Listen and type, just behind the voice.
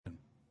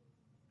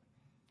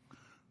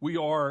We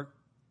are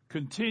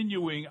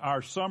continuing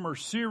our summer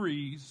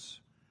series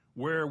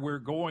where we're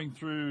going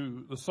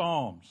through the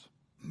Psalms.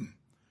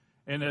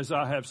 And as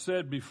I have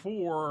said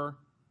before,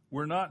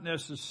 we're not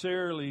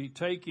necessarily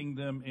taking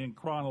them in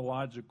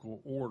chronological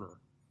order.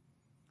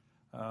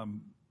 And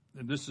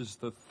this is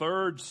the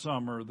third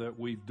summer that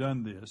we've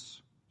done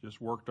this, just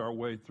worked our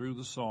way through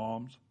the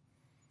Psalms.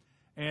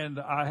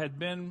 And I had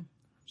been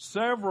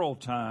several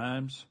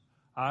times,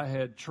 I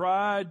had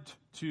tried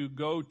to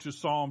go to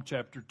Psalm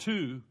chapter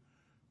 2,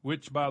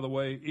 which, by the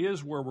way,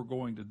 is where we're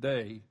going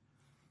today.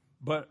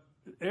 But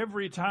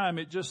every time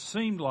it just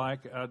seemed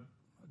like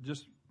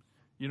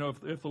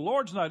if the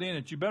Lord's not in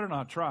it, you better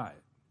not try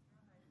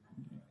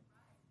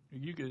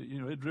it. You could,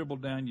 it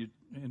dribbled down you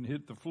and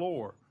hit the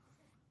floor.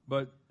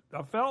 But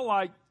I felt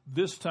like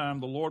this time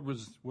the Lord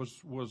was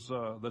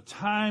the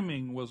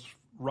timing was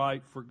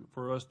right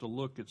for us to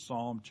look at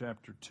Psalm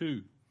chapter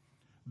 2.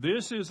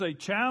 This is a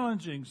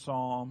challenging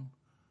psalm.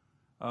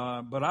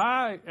 But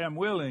I am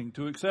willing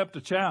to accept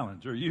a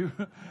challenge. Are you?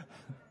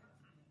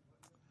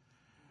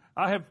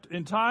 I have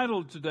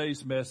entitled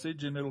today's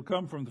message, and it'll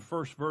come from the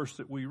first verse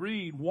that we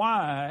read,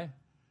 Why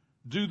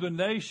do the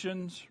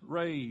nations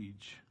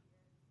rage?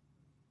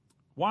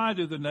 Why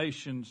do the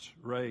nations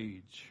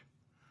rage?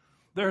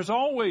 There's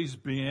always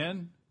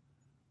been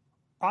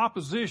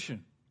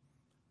opposition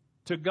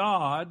to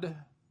God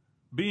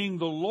being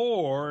the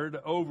Lord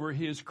over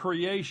His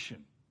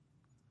creation.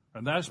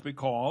 And that's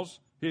because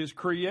His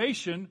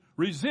creation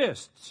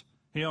resists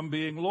Him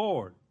being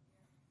Lord.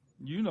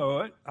 You know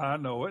it. I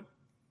know it.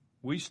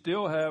 We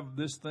still have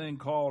this thing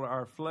called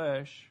our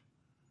flesh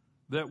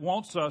that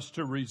wants us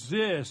to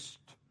resist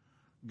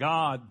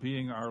God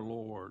being our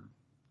Lord.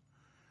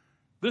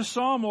 This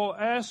psalm will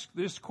ask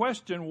this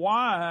question,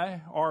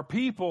 why are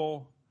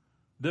people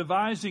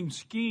devising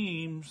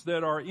schemes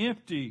that are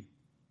empty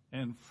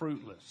and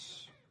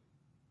fruitless?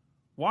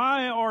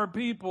 Why are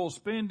people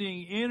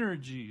spending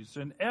energies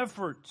and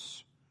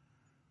efforts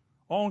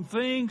on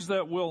things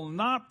that will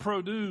not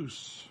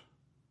produce?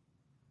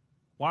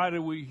 Why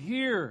do we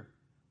hear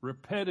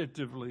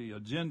repetitively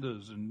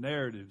agendas and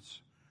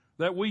narratives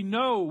that we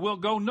know will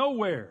go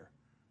nowhere?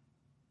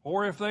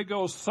 Or if they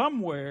go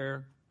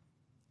somewhere,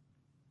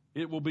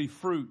 it will be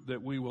fruit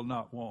that we will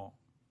not want.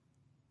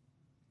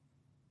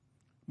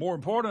 More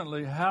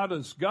importantly, how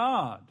does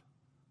God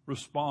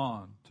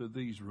respond to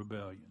these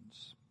rebellions?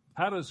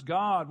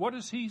 What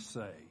does He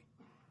say?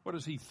 What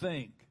does He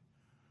think?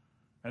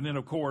 And then,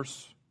 of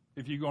course,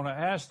 if you're going to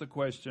ask the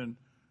question,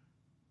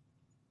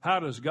 how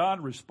does God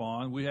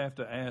respond? We have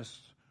to ask,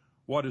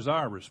 what is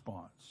our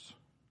response?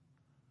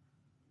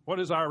 What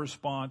is our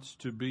response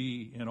to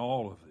be in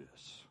all of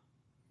this?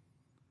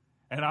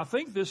 And I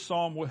think this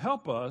psalm will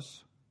help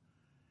us,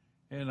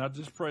 and I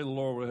just pray the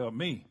Lord will help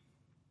me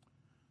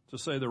to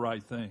say the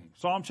right thing.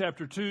 Psalm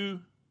chapter 2,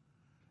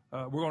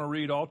 we're going to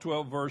read all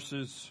 12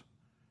 verses,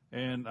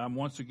 and I'm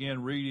once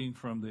again reading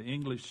from the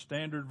English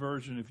Standard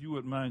Version. If you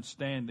wouldn't mind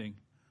standing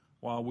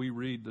while we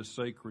read the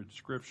sacred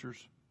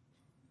scriptures.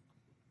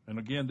 And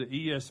again, the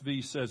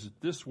ESV says it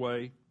this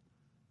way,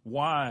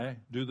 why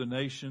do the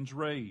nations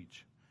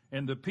rage,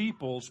 and the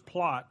peoples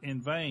plot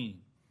in vain?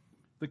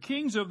 The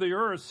kings of the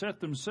earth set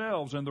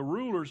themselves, and the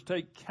rulers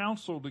take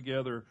counsel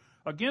together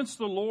against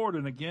the Lord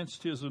and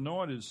against His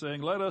anointed,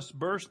 saying, let us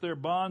burst their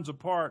bonds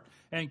apart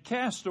and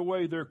cast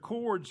away their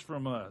cords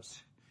from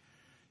us.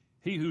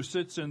 He who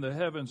sits in the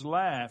heavens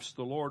laughs,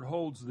 the Lord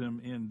holds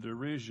them in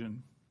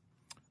derision.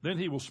 Then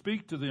He will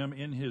speak to them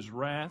in His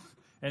wrath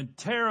and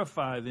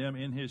terrify them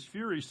in His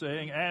fury,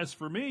 saying, as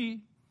for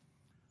me,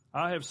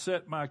 I have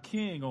set my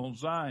king on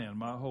Zion,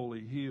 my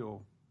holy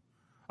hill.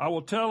 I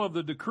will tell of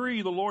the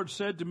decree. The Lord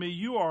said to me,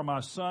 you are my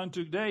son.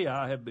 Today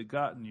I have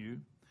begotten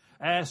you.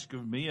 Ask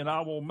of me, and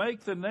I will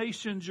make the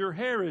nations your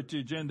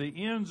heritage and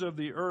the ends of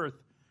the earth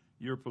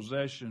your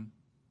possession.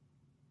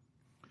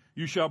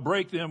 You shall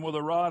break them with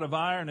a rod of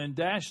iron and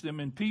dash them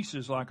in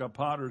pieces like a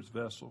potter's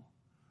vessel.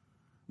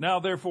 Now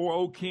therefore,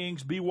 O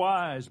kings, be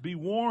wise, be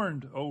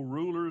warned, O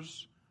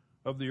rulers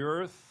of the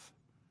earth.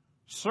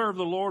 Serve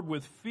the Lord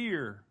with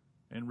fear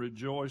and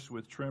rejoice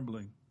with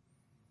trembling.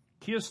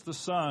 Kiss the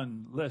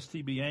Son, lest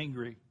He be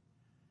angry,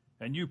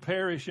 and you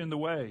perish in the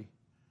way,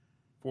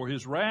 for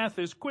His wrath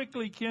is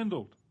quickly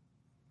kindled.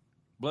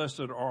 Blessed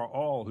are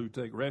all who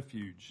take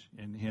refuge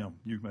in Him.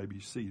 You may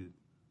be seated.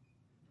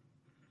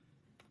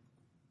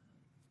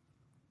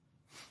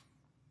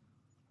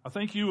 I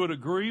think you would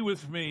agree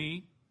with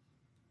me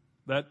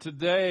that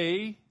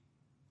today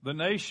the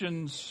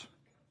nations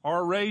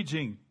are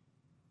raging.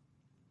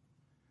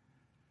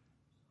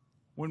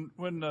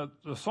 When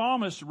the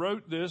psalmist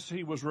wrote this,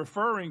 he was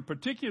referring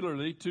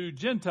particularly to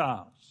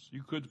Gentiles.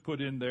 You could put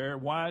in there,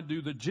 why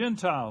do the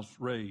Gentiles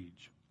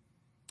rage?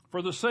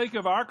 For the sake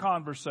of our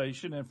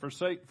conversation and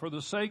for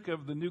the sake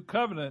of the new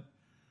covenant,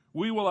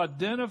 we will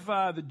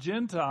identify the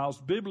Gentiles,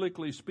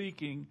 biblically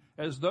speaking,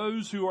 as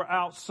those who are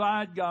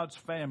outside God's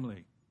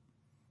family,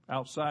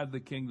 outside the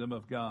kingdom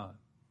of God.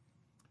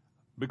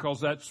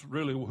 Because that's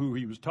really who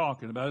he was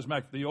talking about. As a matter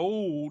of fact, the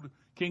old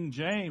King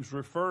James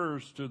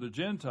refers to the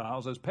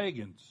Gentiles as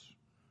pagans,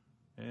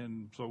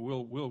 And so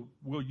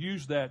we'll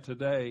use that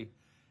today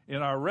in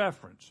our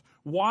reference.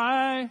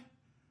 Why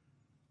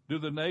do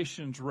the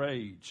nations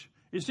rage?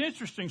 It's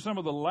interesting, some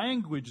of the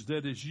language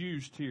that is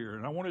used here,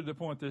 and I wanted to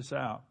point this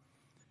out.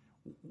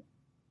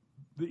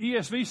 The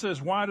ESV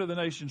says, why do the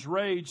nations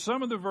rage?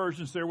 Some of the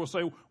versions there will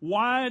say,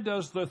 why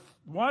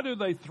do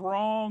they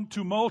throng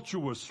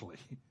tumultuously?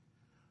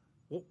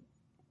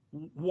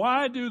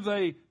 Why do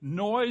they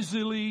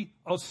noisily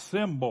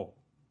assemble?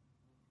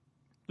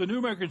 The New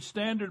American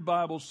Standard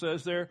Bible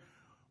says there,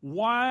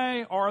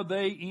 why are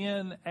they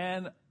in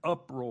an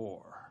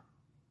uproar?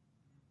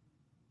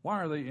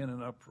 Why are they in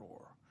an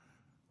uproar?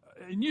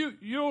 And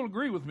you'll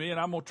agree with me, and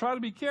I'm going to try to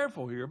be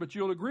careful here, but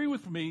you'll agree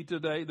with me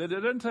today that it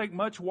doesn't take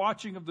much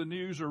watching of the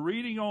news or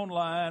reading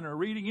online or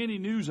reading any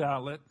news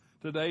outlet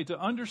today to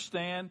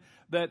understand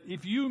that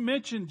if you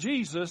mention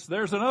Jesus,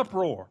 there's an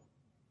uproar.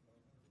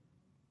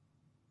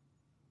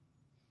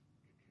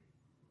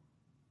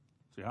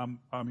 See,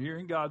 I'm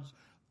hearing God's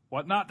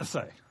what not to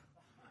say.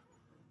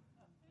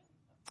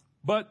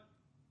 But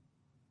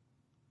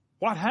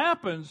what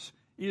happens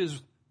is,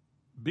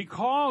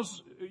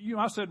 because,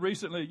 I said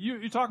recently,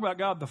 you talk about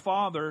God the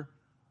Father,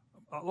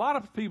 a lot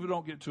of people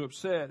don't get too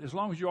upset as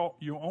long as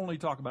you only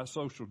talk about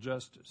social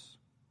justice.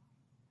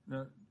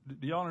 Now,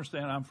 do y'all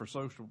understand I'm for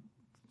social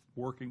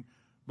working?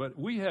 But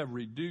we have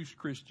reduced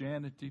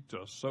Christianity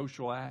to a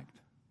social act.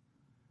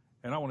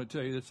 And I want to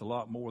tell you, it's a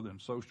lot more than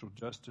social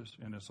justice,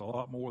 and it's a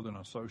lot more than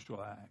a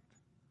social act.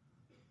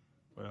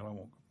 Well, I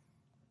won't.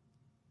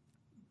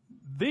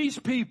 These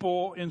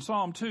people in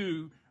Psalm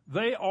 2,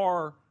 they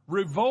are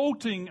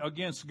revolting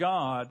against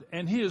God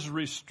and His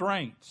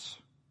restraints.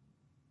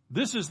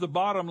 This is the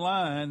bottom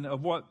line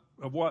of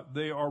what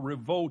they are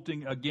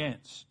revolting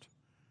against,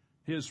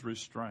 His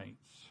restraints.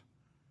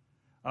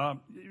 You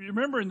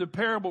remember in the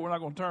parable, we're not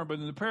going to turn, but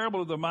in the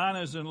parable of the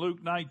minas in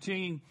Luke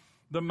 19,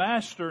 the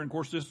master, and of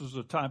course this was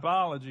a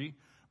typology,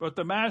 but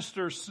the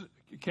master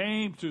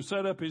came to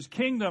set up his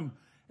kingdom,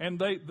 and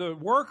the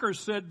workers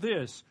said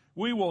this,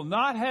 we will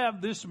not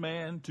have this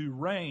man to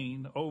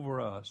reign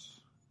over us.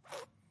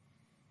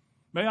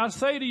 May I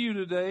say to you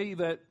today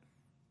that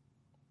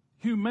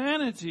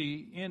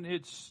humanity in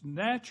its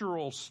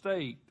natural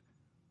state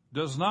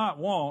does not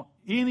want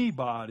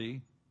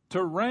anybody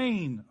to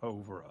reign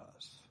over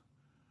us.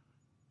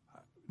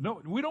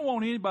 No, we don't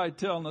want anybody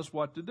telling us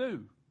what to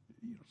do.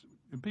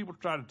 When people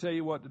try to tell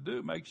you what to do,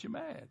 it makes you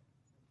mad.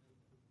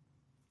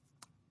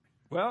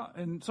 Well,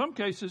 in some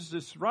cases,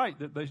 it's right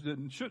that they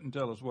shouldn't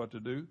tell us what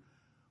to do.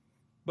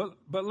 But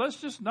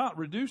let's not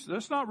reduce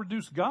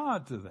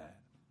God to that.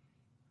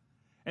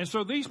 And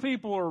so these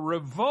people are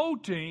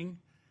revolting,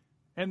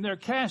 and they're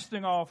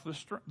casting off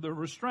the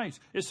restraints.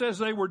 It says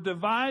they were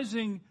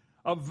devising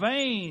a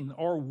vain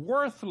or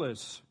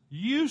worthless,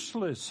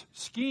 useless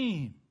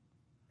scheme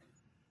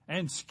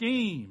and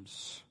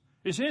schemes.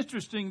 It's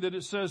interesting that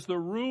it says the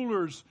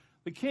rulers,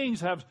 the kings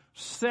have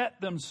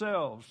set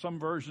themselves. Some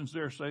versions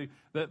there say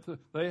that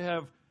they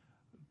have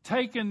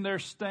taken their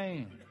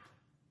stand.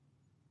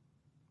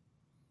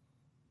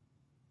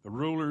 The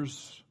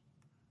rulers,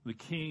 the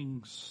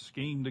kings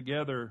scheme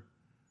together,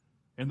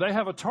 and they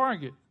have a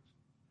target.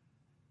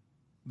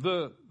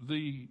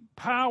 The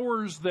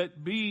powers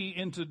that be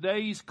in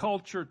today's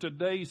culture,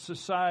 today's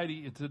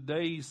society, in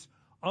today's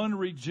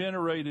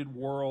unregenerated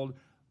world,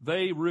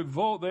 they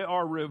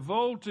are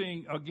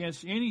revolting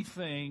against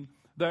anything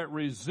that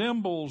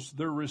resembles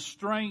the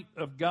restraint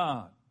of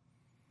God,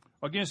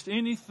 against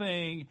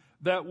anything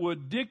that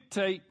would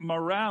dictate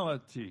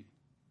morality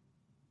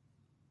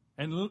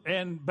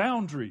and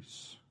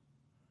boundaries.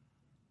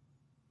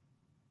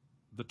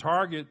 The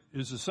target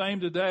is the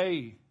same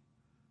today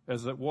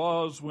as it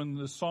was when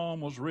the psalm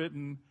was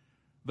written.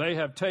 They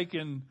have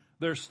taken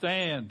their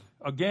stand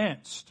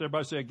against.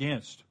 Everybody say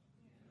against.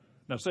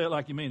 Now say it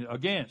like you mean it.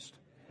 Against.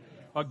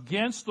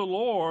 Against the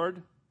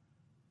Lord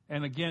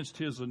and against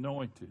His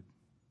anointed.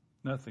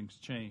 Nothing's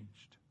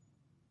changed.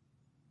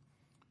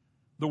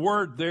 The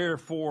word there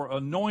for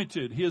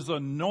anointed, His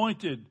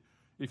anointed,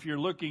 if you're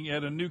looking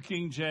at a New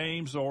King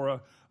James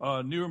or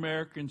a New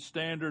American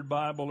Standard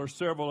Bible or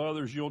several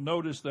others, you'll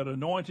notice that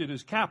anointed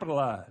is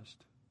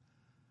capitalized.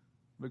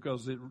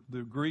 Because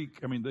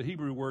the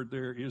Hebrew word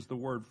there is the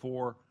word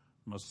for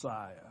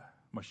Messiah,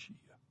 Mashiach.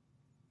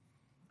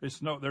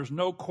 There's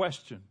no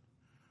question.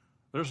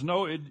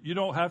 You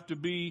don't have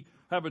to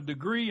have a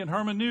degree in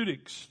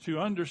hermeneutics to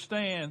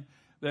understand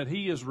that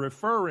he is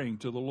referring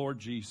to the Lord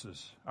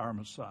Jesus, our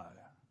Messiah.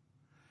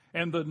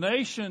 And the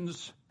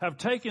nations have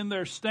taken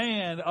their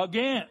stand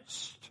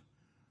against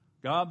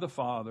God the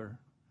Father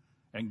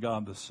and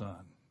God the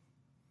Son.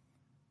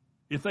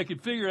 If they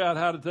could figure out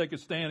how to take a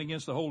stand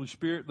against the Holy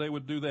Spirit, they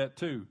would do that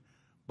too.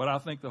 But I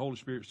think the Holy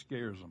Spirit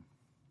scares them.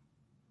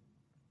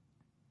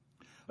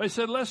 They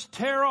said, let's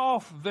tear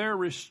off their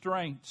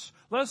restraints.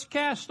 Let's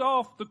cast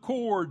off the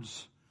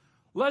cords.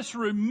 Let's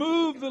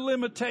remove the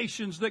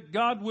limitations that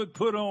God would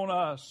put on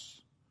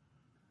us.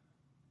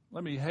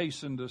 Let me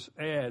hasten to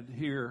add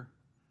here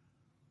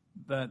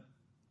that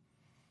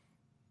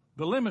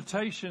the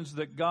limitations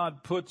that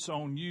God puts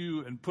on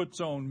you and puts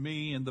on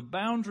me and the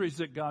boundaries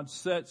that God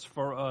sets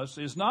for us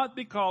is not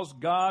because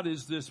God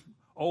is this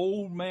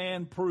old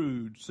man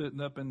prude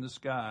sitting up in the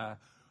sky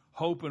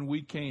hoping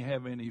we can't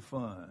have any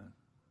fun.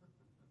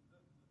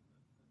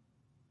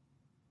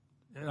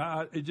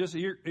 And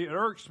it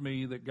irks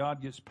me that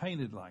God gets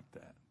painted like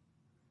that.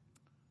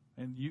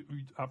 And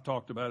I've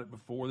talked about it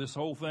before, this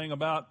whole thing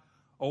about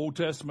Old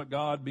Testament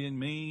God being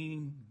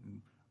mean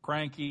and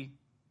cranky,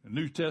 the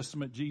New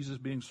Testament Jesus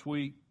being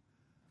sweet.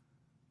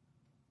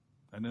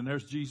 And then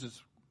there's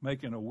Jesus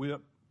making a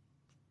whip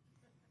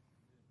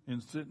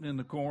and sitting in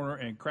the corner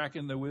and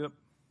cracking the whip.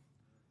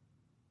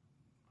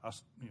 I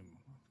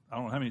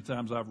don't know how many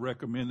times I've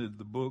recommended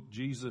the book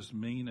Jesus,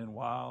 Mean and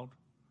Wild.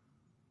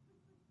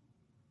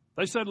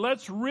 They said,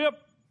 let's rip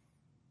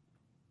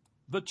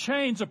the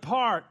chains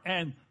apart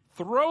and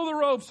throw the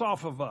ropes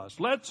off of us.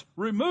 Let's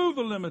remove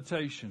the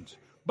limitations.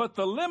 But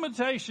the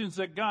limitations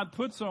that God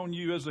puts on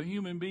you as a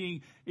human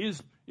being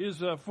is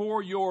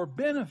for your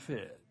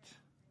benefit.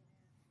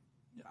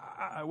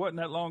 It wasn't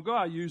that long ago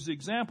I used the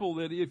example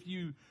that if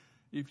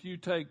you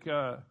take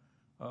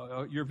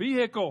your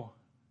vehicle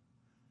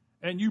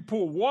and you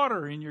pour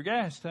water in your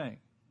gas tank,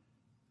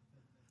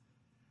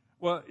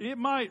 well, it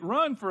might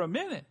run for a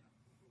minute,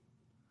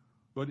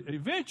 but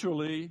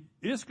eventually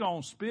it's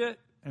going to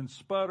spit and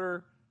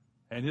sputter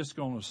and it's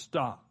going to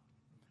stop.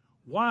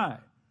 Why?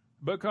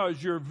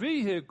 Because your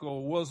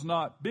vehicle was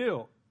not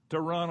built to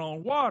run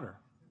on water.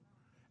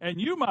 And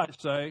you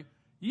might say,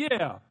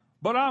 yeah,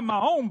 but I'm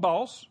my own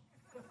boss.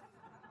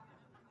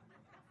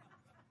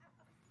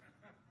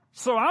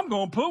 So I'm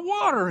going to put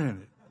water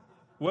in it.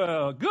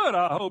 Well, good.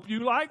 I hope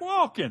you like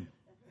walking.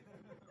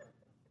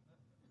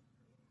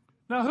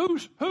 Now,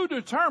 who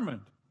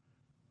determined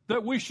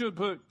that we should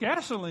put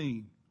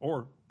gasoline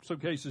or, some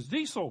cases,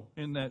 diesel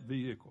in that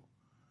vehicle?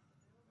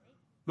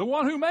 The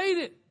one who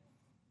made it.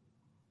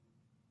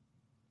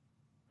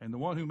 And the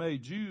one who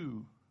made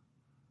you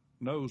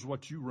knows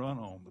what you run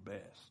on the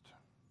best.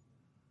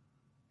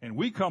 And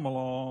we come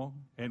along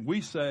and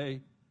we say,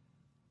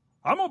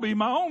 I'm going to be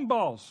my own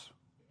boss.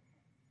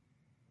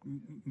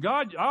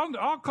 God,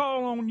 I'll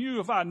call on you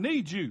if I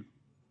need you.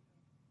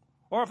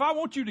 Or if I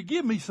want you to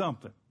give me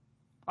something,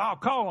 I'll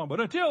call on.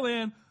 But until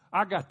then,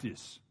 I got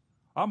this.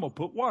 I'm going to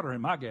put water in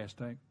my gas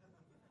tank.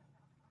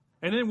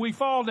 And then we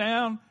fall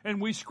down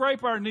and we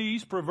scrape our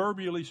knees,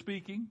 proverbially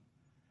speaking.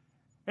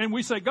 And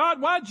we say,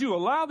 God, why'd you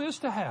allow this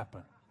to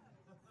happen?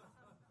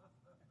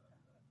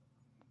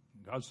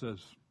 God says,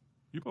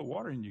 you put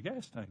water in your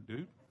gas tank,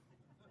 dude.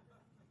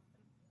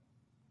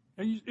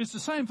 And it's the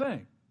same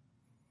thing.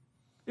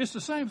 It's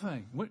the same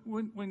thing.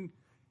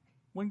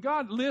 When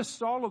God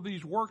lists all of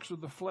these works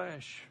of the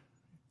flesh,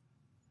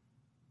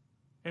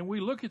 and we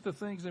look at the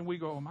things and we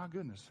go, oh my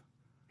goodness,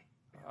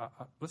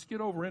 let's get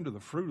over into the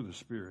fruit of the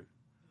Spirit.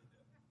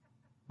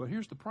 But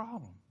here's the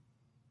problem.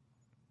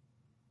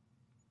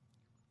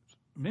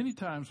 Many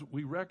times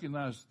we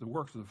recognize the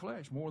works of the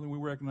flesh more than we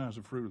recognize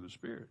the fruit of the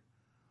Spirit.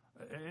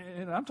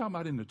 And I'm talking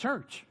about in the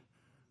church.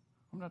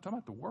 I'm not talking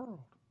about the world.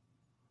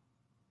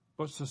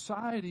 But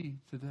society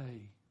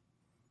today,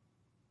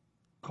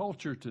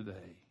 culture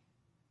today,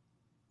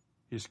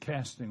 is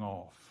casting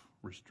off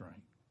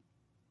restraint.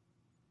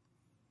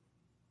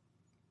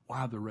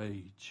 Why the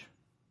rage?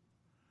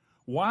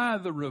 Why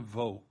the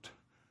revolt?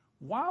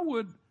 Why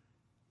would...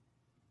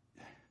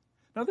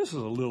 Now this is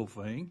a little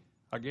thing,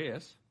 I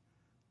guess.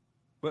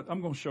 But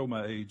I'm going to show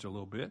my age a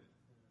little bit.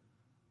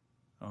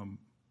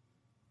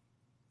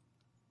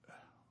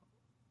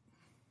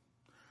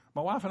 My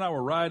wife and I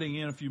were riding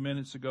in a few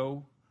minutes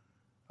ago.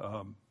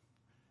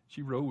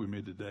 She rode with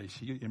me today.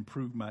 She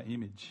improved my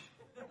image.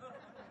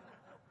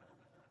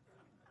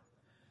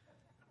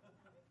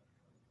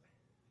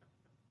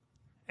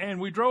 And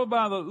we drove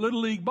by the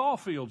Little League ball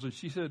fields, and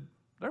she said,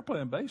 they're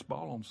playing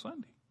baseball on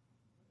Sunday.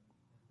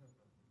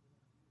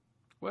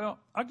 Well,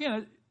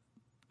 again,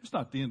 it's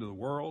not the end of the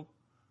world.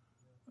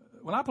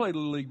 When I played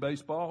Little League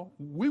baseball,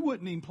 we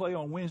wouldn't even play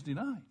on Wednesday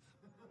nights.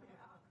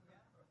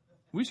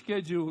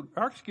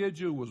 Our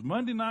schedule was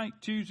Monday night,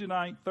 Tuesday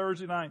night,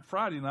 Thursday night,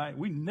 Friday night.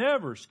 We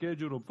never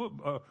scheduled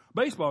a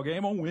baseball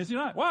game on Wednesday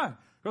night. Why?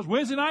 Because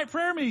Wednesday night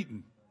prayer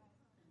meeting.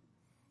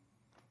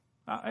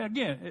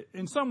 Again,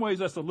 in some ways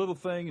that's a little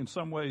thing. In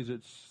some ways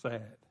it's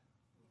sad.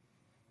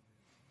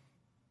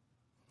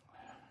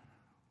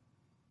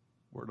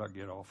 Where did I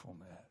get off on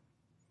that?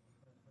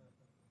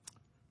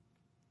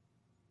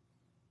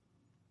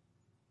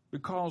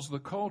 Because the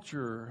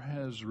culture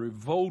has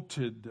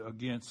revolted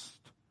against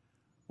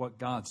what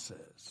God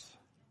says.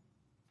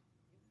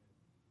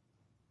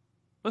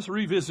 Let's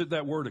revisit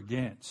that word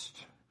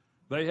against.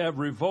 They have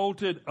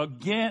revolted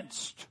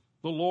against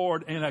the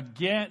Lord and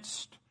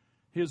against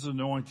His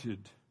anointed.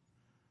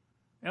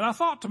 And I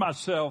thought to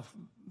myself,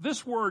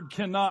 this word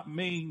cannot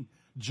mean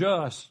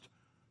just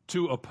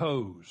to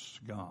oppose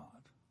God.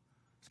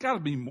 It's got to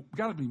be,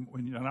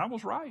 and I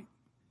was right.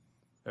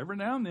 Every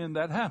now and then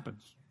that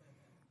happens.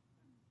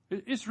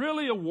 It's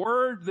really a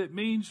word that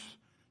means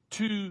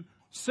to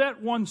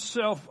set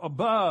oneself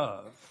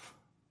above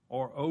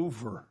or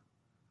over.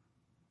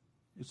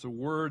 It's a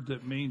word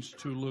that means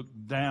to look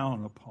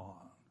down upon.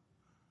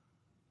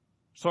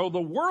 So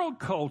the world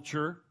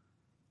culture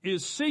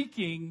is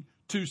seeking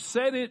to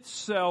set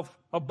itself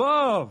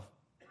above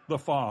the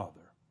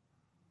Father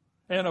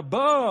and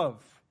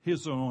above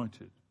His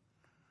anointed.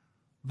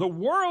 The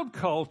world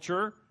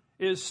culture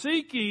is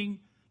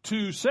seeking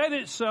to set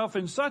itself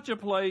in such a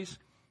place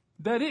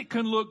that it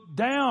can look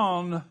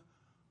down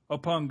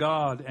upon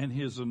God and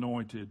His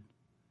anointed.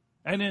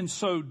 And in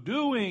so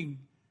doing,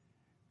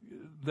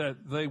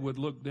 that they would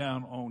look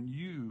down on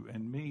you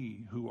and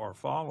me who are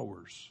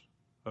followers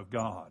of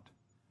God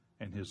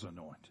and His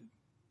anointed.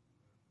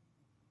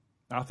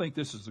 I think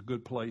this is a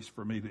good place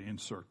for me to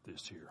insert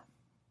this here.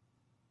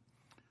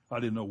 I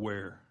didn't know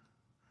where.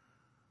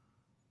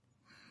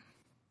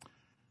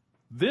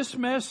 This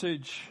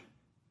message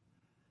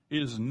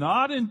is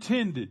not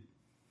intended.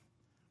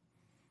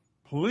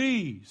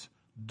 Please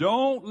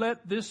don't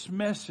let this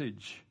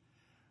message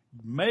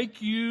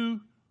make you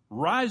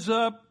rise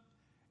up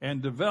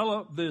and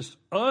develop this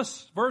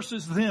us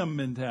versus them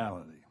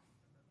mentality.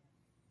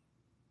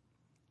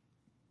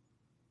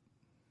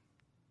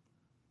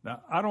 Now,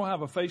 I don't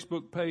have a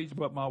Facebook page,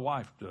 but my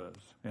wife does.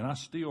 And I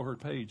steal her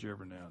page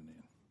every now and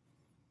then.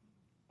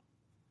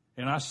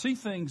 And I see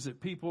things that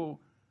people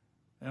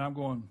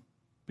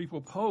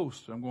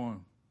post. I'm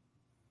going,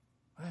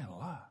 man, a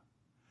lot.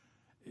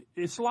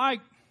 It's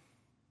like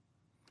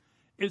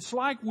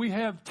we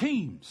have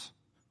teams.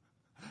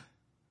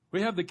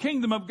 We have the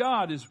kingdom of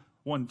God is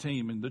one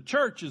team, and the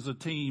church is a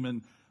team,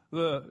 and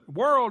the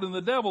world and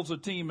the devil's a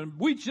team, and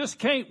we just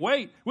can't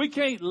wait. We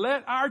can't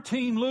let our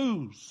team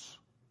lose.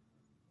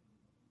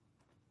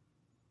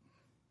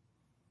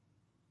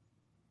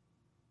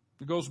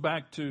 It goes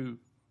back to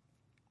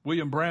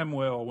William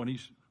Bramwell when he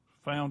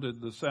founded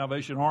the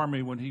Salvation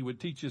Army, when he would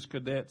teach his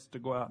cadets to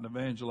go out and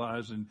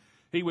evangelize, and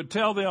he would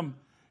tell them,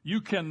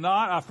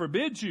 I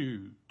forbid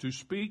you to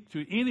speak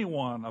to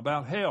anyone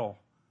about hell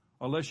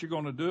unless you're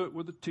going to do it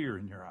with a tear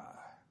in your eye.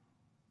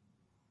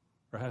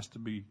 There has to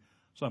be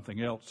something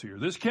else here.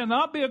 This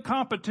cannot be a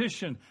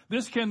competition.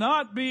 This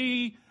cannot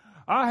be,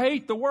 I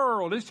hate the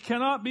world. This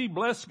cannot be,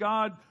 bless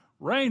God,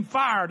 rain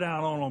fire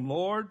down on them,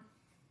 Lord.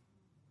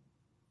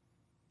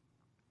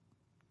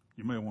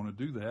 You may want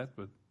to do that,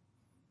 but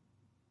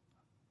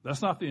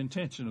that's not the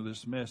intention of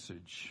this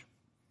message.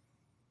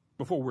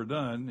 Before we're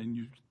done, and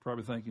you're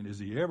probably thinking, is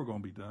he ever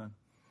going to be done?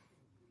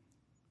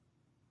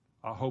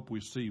 I hope we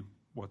see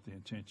what the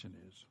intention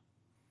is.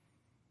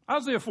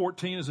 Isaiah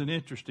 14 is an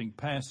interesting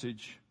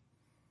passage.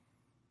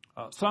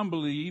 Some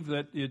believe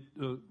that it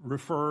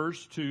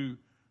refers to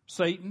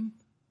Satan,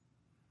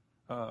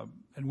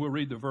 and we'll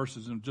read the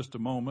verses in just a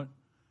moment.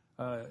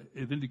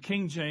 In the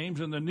King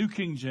James and the New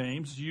King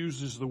James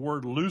uses the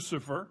word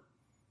Lucifer.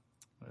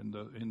 And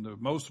in the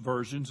most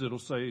versions, it'll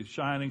say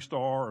shining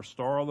star or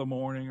star of the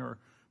morning, or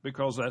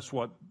because that's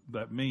what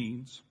that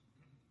means.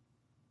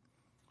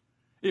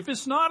 If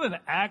it's not an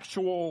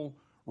actual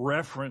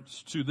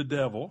reference to the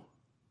devil,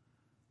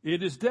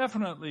 it is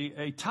definitely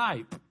a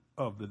type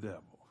of the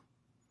devil.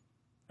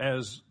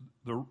 As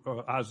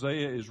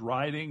Isaiah is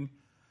writing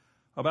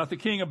about the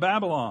king of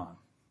Babylon.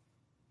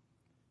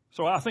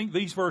 So I think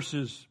these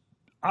verses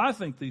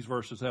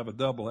have a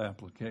double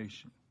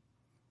application.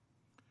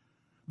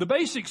 The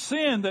basic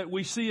sin that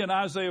we see in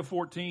Isaiah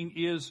 14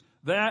 is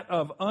that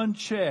of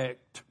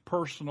unchecked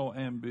personal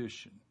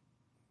ambition.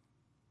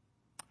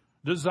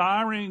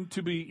 Desiring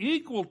to be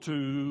equal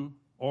to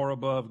or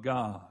above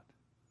God.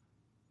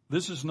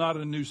 This is not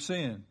a new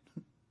sin.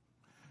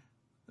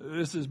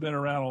 This has been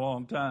around a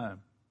long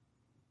time.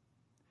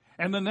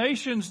 And the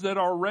nations that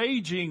are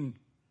raging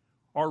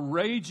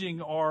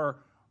are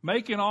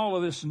making all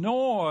of this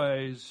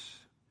noise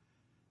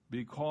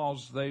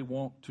because they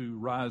want to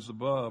rise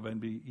above and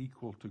be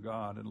equal to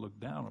God and look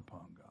down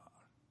upon God.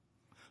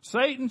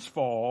 Satan's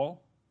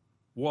fall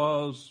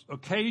was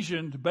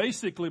occasioned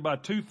basically by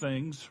two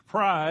things.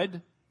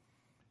 Pride,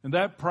 and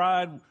that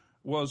pride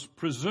was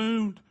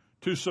presumed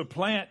to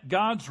supplant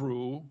God's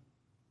rule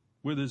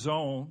with his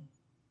own,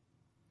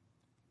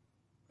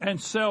 and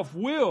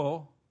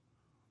self-will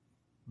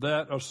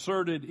that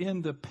asserted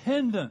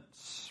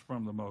independence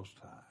from the Most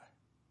High.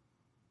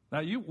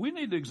 Now, we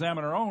need to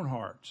examine our own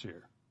hearts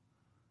here.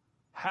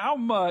 How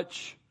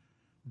much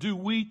do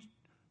we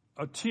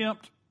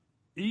attempt,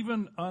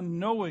 even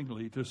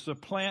unknowingly, to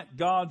supplant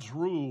God's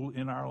rule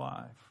in our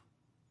life?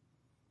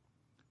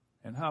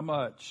 And how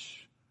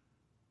much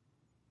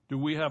do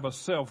we have a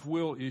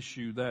self-will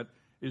issue that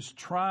is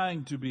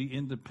trying to be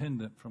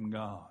independent from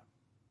God?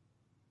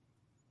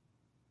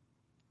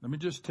 Let me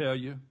just tell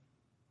you,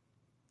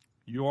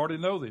 you already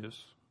know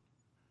this.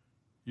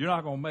 You're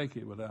not going to make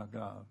it without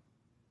God.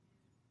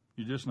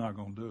 You're just not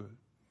going to do it.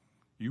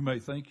 You may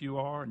think you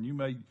are, and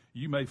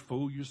you may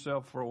fool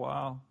yourself for a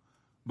while,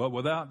 but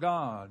without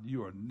God,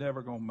 you are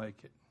never going to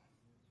make it.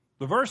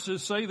 The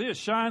verses say this,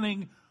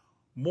 shining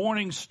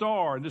morning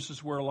star, and this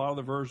is where a lot of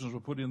the versions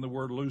will put in the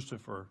word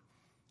Lucifer.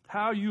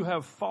 How you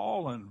have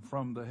fallen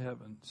from the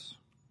heavens.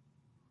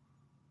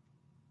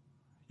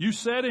 You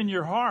said in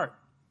your heart,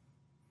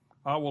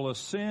 I will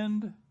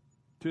ascend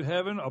to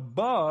heaven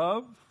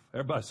above,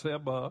 everybody say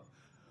above.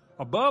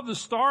 Above the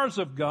stars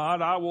of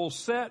God, I will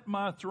set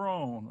my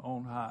throne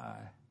on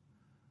high.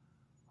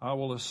 I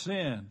will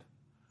ascend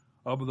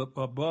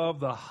above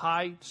the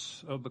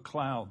heights of the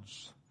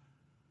clouds.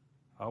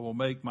 I will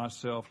make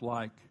myself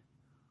like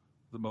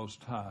the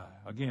Most High.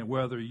 Again,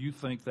 whether you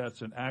think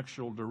that's an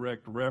actual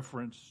direct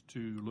reference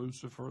to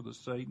Lucifer, the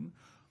Satan,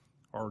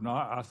 or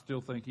not, I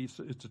still think it's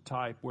a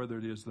type, whether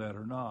it is that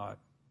or not.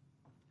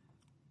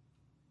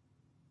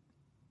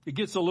 It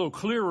gets a little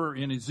clearer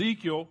in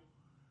Ezekiel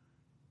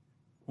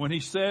when he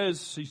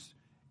says,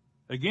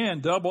 again,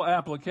 double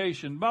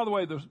application. By the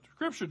way, the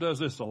Scripture does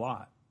this a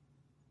lot.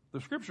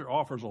 The Scripture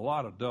offers a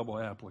lot of double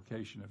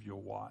application if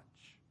you'll watch.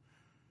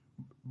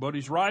 But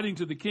he's writing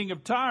to the king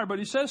of Tyre, but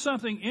he says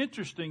something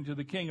interesting to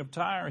the king of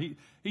Tyre.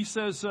 He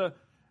says,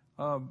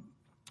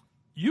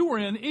 you were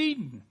in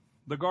Eden,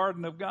 the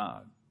garden of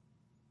God.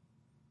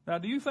 Now,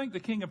 do you think the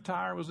king of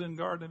Tyre was in the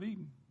Garden of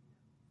Eden?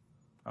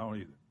 I don't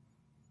either.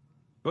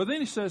 But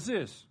then he says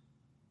this,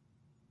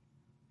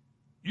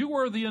 you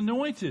were the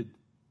anointed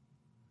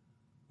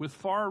with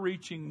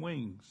far-reaching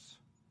wings.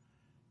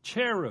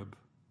 Cherub.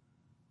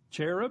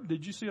 Cherub?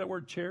 Did you see that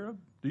word cherub?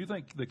 Do you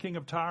think the king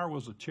of Tyre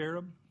was a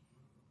cherub?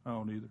 I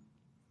don't either.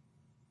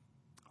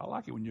 I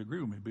like it when you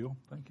agree with me, Bill.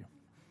 Thank you.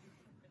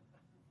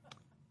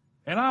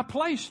 And I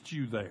placed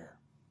you there.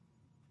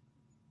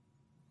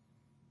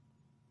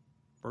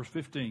 Verse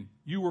 15.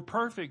 You were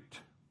perfect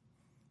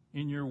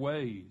in your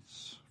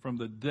ways from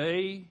the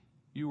day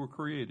you were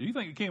created. Do you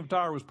think the king of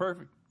Tyre was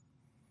perfect?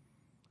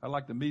 I'd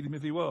like to meet him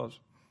if he was.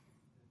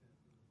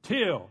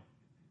 Till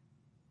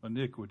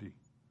iniquity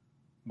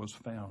was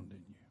found in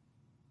you.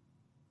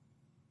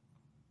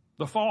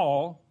 The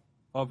fall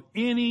of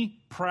any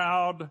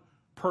proud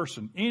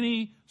person,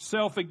 any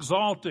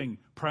self-exalting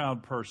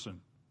proud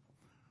person,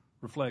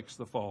 reflects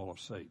the fall of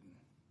Satan.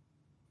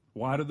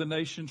 Why do the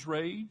nations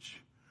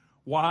rage?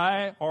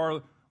 Why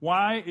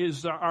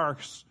is our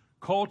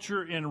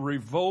culture in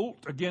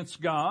revolt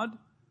against God?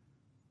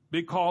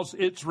 Because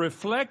it's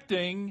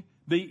reflecting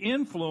the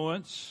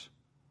influence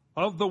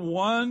of the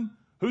one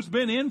who's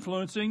been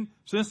influencing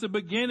since the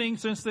beginning,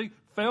 since they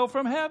fell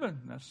from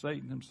heaven. That's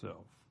Satan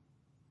himself.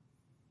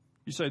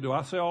 You say, do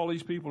I say all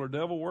these people are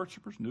devil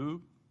worshipers? No,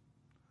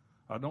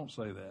 I don't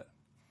say that.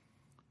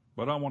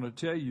 But I want to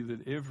tell you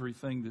that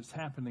everything that's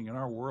happening in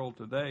our world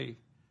today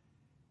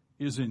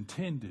is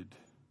intended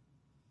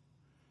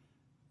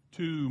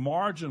to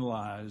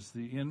marginalize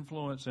the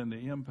influence and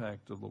the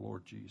impact of the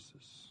Lord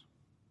Jesus.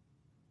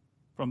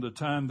 From the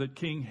time that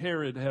King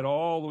Herod had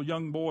all the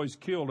young boys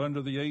killed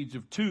under the age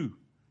of 2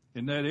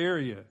 in that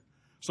area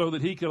so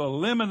that he could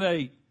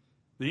eliminate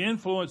the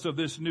influence of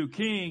this new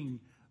king,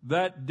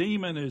 that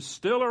demon is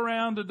still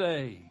around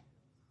today.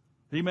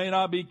 He may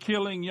not be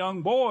killing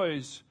young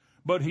boys,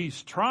 but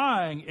he's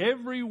trying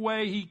every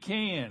way he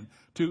can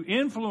to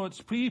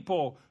influence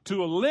people,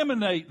 to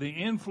eliminate the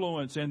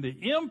influence and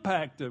the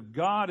impact of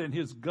God and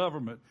His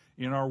government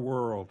in our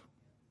world.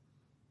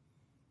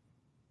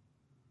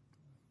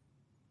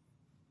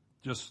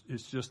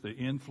 It's just the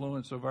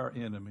influence of our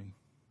enemy,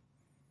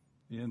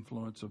 the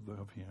influence of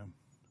him.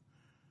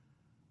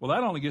 Well,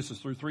 that only gets us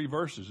through 3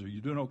 verses. Are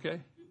you doing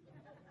okay?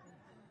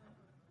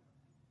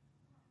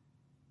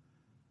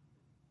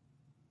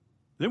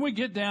 Then we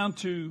get down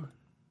to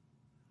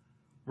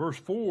verse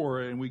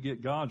 4 and we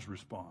get God's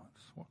response.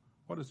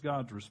 What is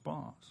God's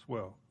response?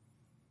 Well,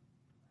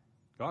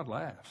 God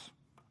laughs.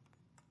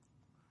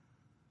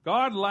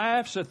 God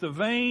laughs at the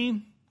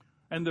vain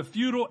and the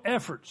futile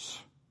efforts,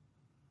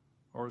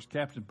 or as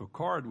Captain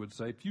Picard would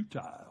say,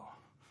 futile,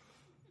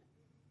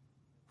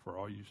 for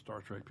all you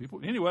Star Trek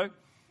people. Anyway,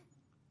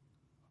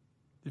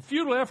 the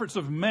futile efforts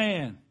of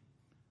man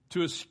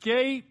to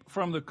escape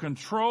from the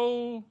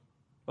control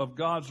of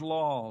God's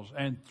laws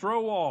and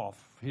throw off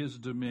His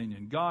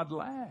dominion. God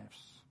laughs.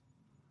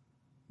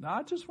 Now,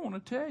 I just want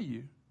to tell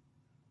you,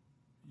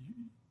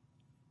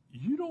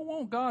 you don't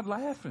want God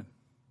laughing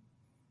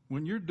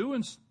when you're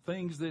doing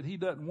things that He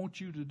doesn't want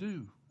you to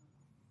do.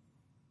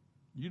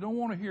 You don't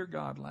want to hear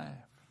God laugh.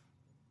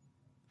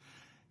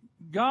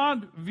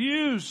 God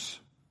views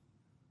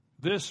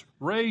this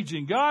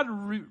raging. God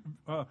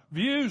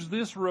views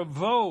this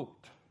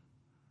revolt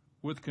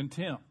with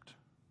contempt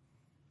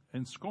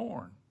and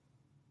scorn.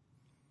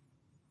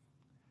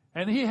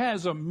 And He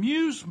has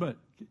amusement.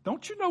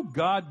 Don't you know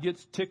God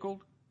gets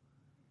tickled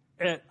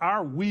at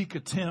our weak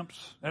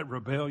attempts at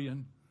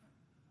rebellion?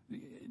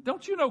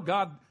 Don't you know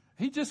God,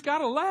 He just got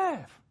to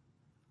laugh.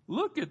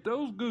 Look at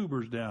those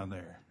goobers down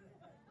there.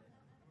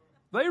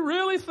 They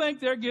really think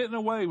they're getting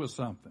away with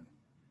something.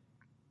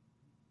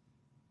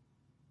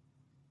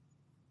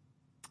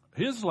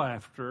 His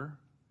laughter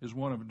is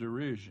one of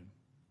derision.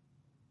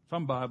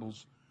 Some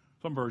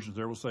versions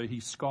there will say He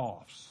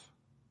scoffs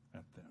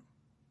at them.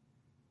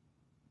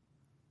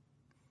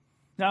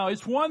 Now,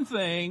 it's one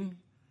thing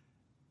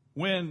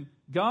when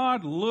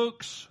God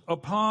looks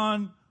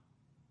upon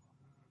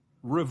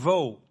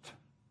revolt,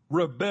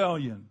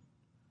 rebellion,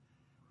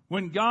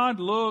 When God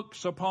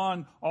looks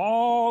upon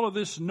all of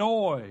this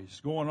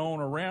noise going on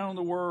around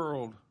the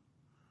world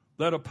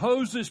that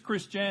opposes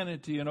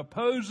Christianity and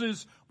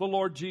opposes the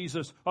Lord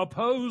Jesus,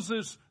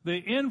 opposes the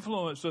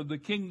influence of the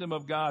kingdom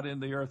of God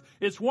in the earth,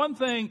 it's one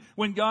thing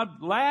when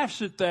God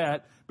laughs at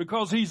that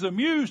because he's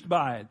amused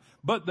by it.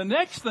 But the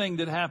next thing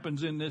that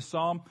happens in this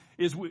psalm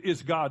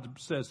is God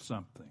says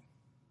something.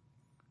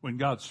 When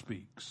God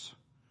speaks.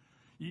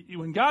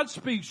 When God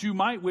speaks, you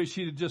might wish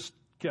he'd have just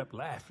kept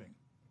laughing.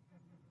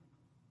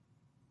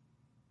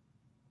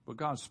 But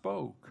God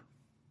spoke.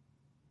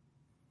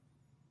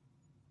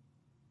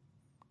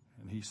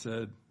 And he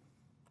said,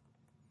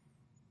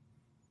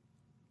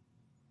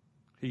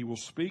 he will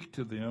speak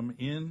to them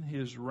in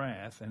his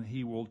wrath, and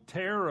he will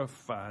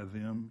terrify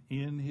them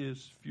in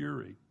his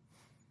fury.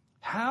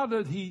 How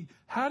did he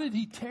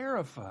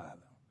terrify them?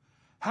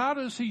 How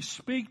does he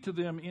speak to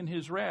them in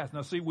his wrath?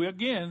 Now see,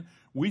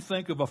 we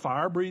think of a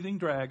fire-breathing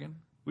dragon.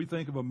 We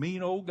think of a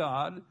mean old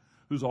God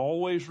who's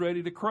always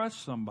ready to crush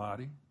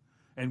somebody.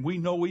 And we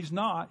know he's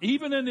not.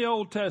 Even in the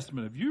Old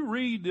Testament, if you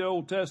read the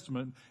Old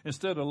Testament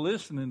instead of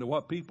listening to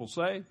what people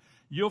say,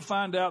 you'll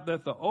find out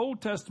that the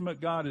Old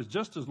Testament God is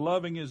just as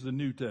loving as the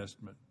New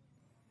Testament.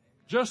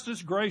 Just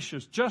as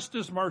gracious, just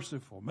as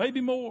merciful,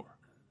 maybe more.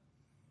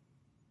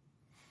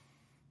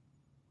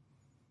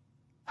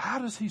 How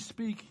does he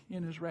speak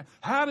in his wrath?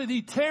 How did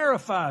he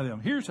terrify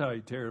them? Here's how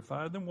he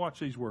terrified them. Watch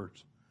these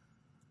words.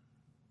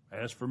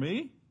 As for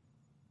me,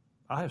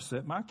 I have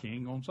set my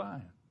king on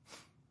Zion.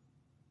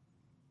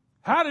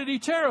 How did he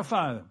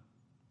terrify them?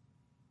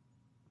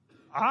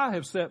 I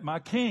have set my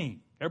king.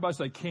 Everybody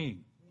say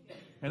king.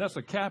 And that's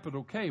a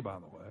capital K, by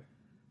the way,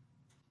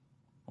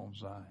 on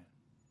Zion.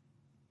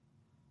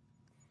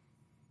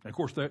 And of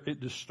course, it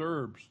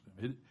disturbs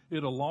them.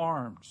 It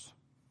alarms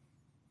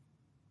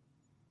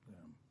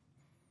them.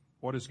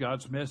 What is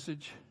God's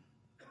message?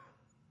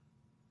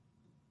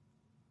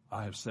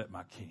 I have set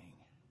my king.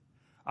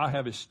 I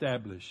have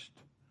established.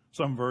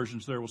 Some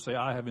versions there will say,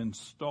 I have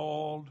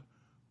installed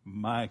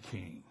my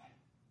king.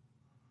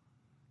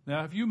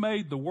 Now, if you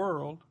made the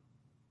world,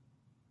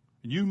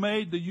 and you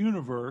made the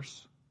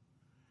universe,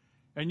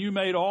 and you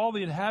made all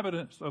the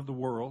inhabitants of the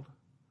world,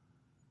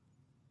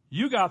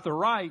 you got the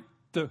right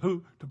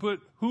to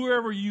put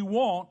whoever you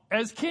want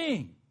as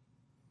king.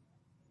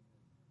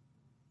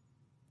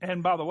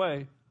 And by the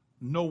way,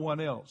 no one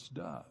else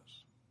does.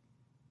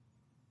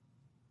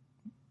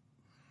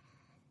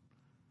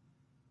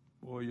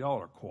 Boy, y'all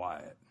are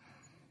quiet.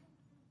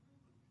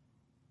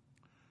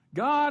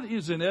 God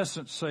is in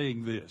essence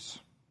saying this.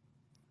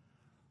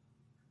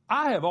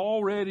 I have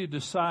already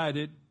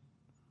decided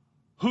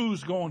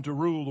who's going to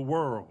rule the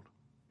world.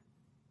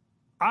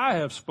 I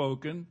have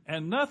spoken,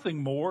 and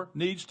nothing more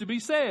needs to be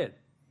said.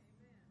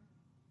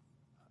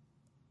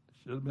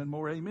 Should have been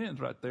more amens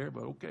right there,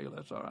 but okay,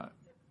 that's all right.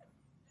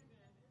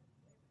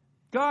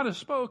 God has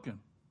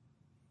spoken.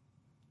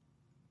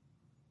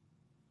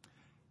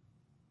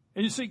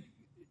 And you see,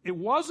 it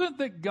wasn't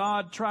that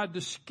God tried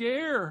to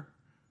scare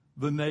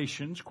the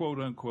nations, quote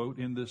unquote,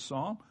 in this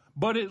psalm,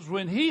 but it's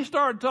when he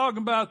started talking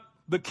about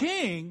the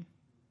king.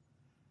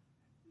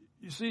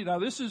 You see, now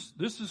this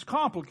is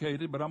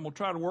complicated, but I'm going to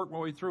try to work my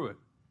way through it.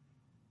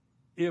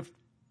 If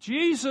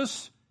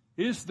Jesus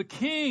is the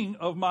king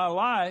of my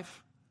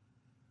life,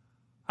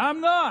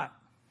 I'm not.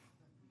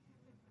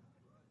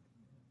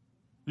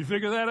 You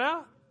figure that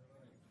out?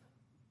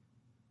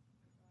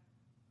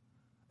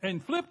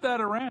 And flip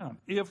that around.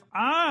 If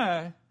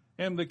I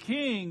am the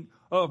king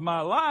of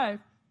my life,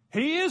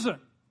 he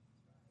isn't.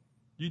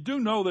 You do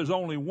know there's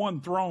only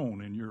one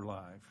throne in your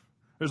life.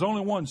 There's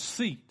only one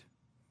seat.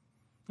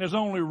 There's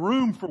only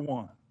room for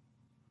one.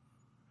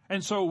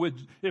 And so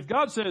if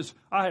God says,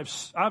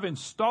 I've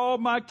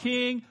installed my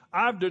king,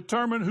 I've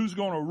determined who's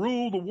going to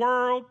rule the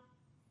world,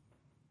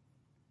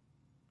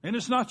 and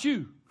it's not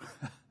you.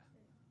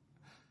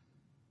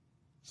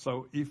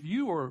 So if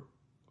you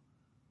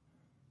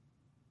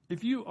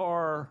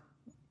are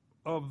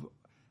of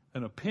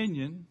an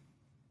opinion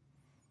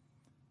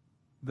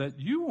that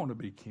you want to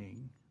be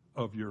king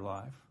of your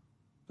life,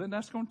 then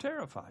that's going to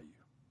terrify you.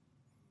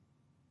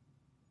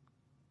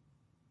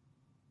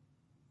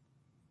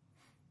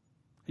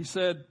 He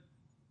said,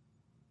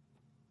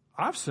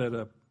 I've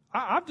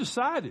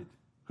decided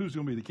who's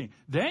going to be the king.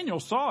 Daniel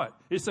saw it.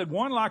 It said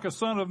one like a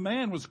son of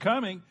man was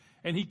coming,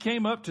 and he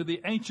came up to the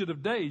Ancient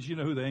of Days. You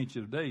know who the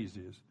Ancient of Days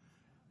is.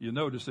 You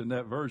notice in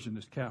that version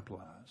it's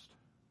capitalized.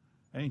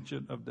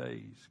 Ancient of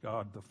Days,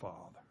 God the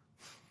Father.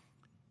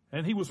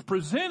 And he was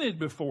presented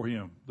before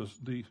him,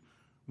 the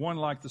one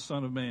like the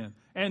Son of Man.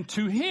 And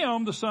to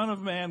him, the Son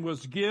of Man,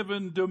 was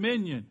given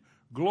dominion,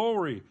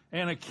 glory,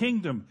 and a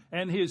kingdom.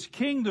 And his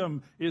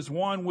kingdom is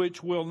one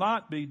which will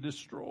not be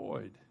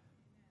destroyed.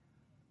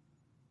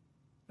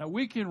 Now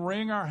we can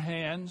wring our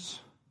hands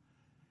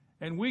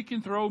and we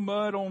can throw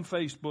mud on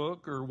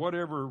Facebook or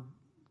whatever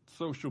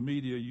social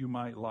media you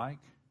might like.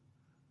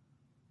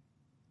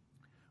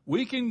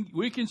 We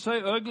can say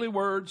ugly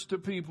words to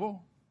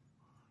people.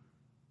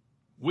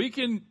 We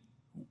can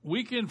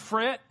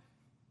fret.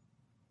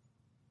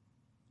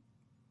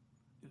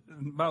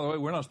 by the way,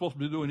 we're not supposed to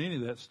be doing any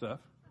of that stuff.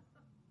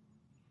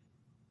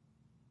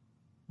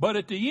 But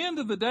at the end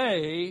of the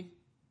day,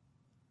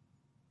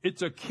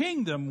 it's a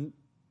kingdom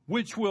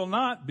which will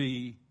not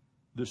be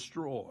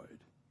destroyed.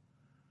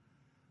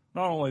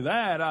 Not only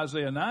that,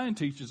 Isaiah 9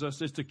 teaches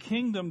us it's a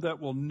kingdom that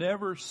will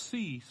never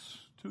cease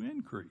to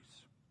increase.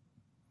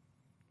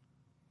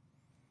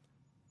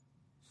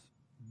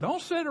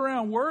 Don't sit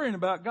around worrying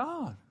about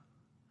God.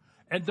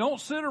 And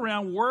don't sit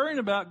around worrying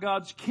about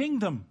God's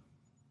kingdom.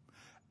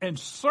 And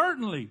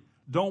certainly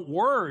don't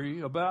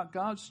worry about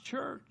God's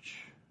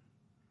church.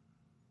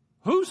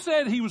 Who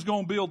said he was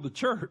going to build the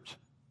church?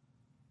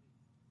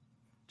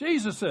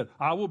 Jesus said,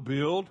 I will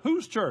build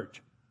whose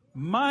church?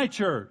 My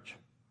church.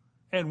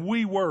 And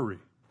we worry.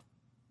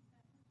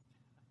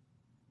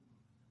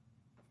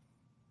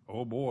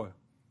 Oh boy.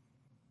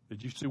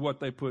 Did you see what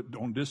they put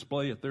on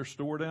display at their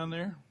store down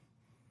there?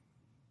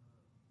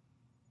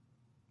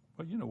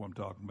 Well, you know what I'm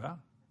talking about.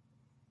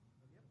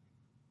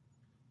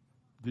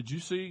 Did you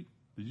see?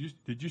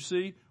 Did you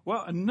see?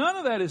 Well, none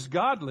of that is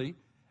godly,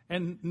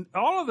 and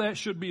all of that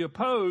should be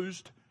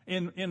opposed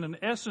in an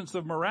essence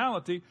of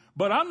morality.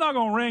 But I'm not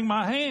going to wring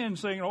my hand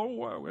saying,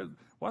 "Oh,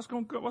 what's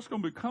going to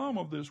become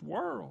of this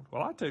world?"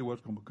 Well, I tell you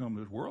what's going to become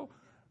of this world.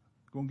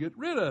 It's going to get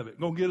rid of it. It's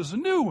going to get us a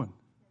new one.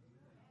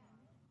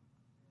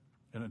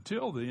 And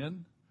until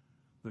then,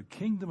 the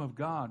kingdom of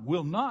God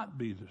will not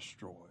be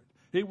destroyed.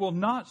 It will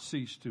not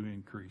cease to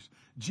increase.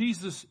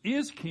 Jesus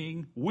is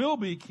king, will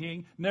be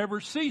king, never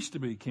cease to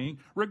be king,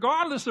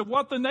 regardless of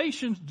what the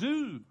nations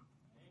do.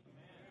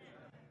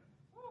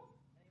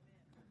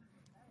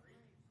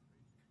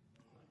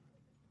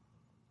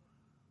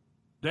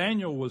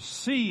 Daniel was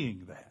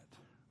seeing that.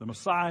 The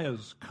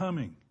Messiah's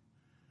coming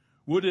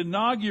would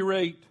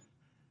inaugurate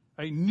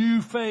a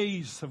new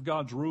phase of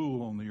God's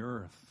rule on the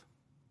earth.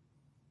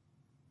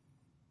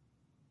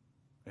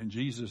 And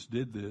Jesus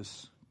did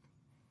this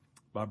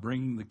by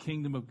bringing the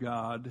kingdom of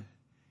God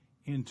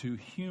into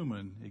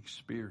human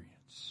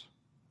experience.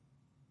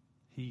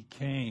 He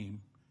came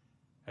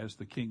as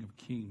the King of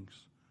Kings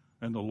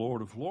and the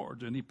Lord of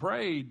Lords. And he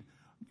prayed,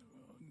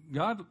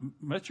 God,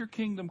 let your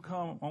kingdom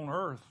come on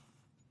earth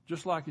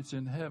just like it's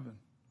in heaven.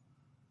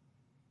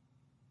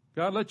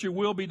 God, let your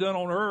will be done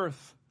on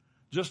earth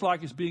just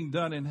like it's being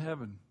done in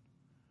heaven.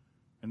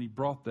 And he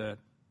brought that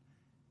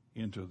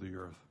into the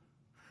earth.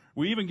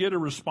 We even get a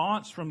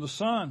response from the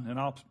Son, and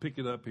I'll pick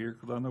it up here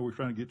because I know we're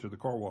trying to get to the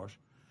car wash.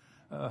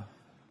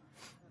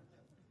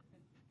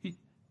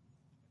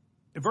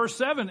 In verse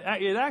 7,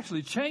 it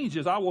actually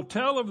changes. I will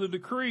tell of the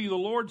decree the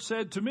Lord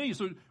said to me.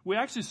 So we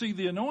actually see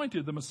the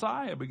anointed, the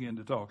Messiah, begin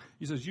to talk.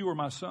 He says, you are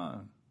my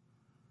son.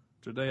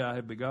 Today I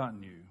have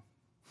begotten you.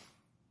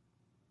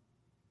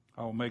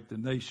 I will make the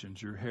nations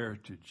your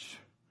heritage.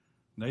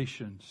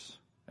 Nations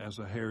as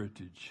a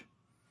heritage.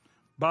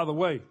 By the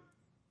way,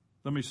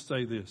 let me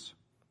say this.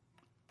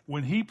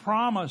 When he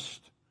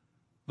promised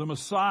the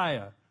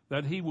Messiah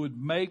that he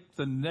would make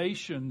the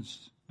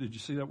nations, did you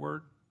see that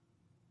word?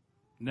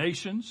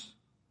 Nations,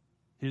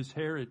 his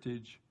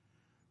heritage.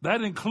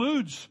 That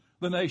includes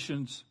the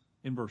nations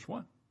in verse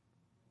 1.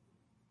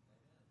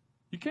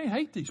 You can't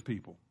hate these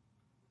people.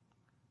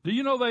 Do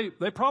you know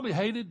they probably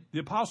hated the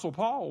Apostle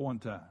Paul one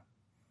time?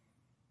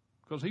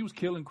 Because he was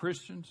killing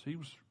Christians. He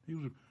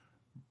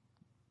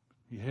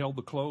held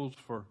the clothes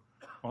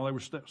while they were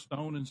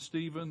stoning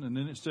Stephen, and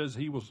then it says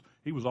he was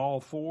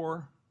all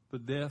for the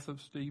death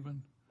of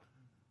Stephen.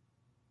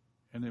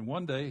 And then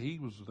one day he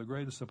was the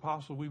greatest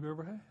apostle we've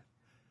ever had.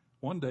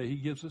 One day he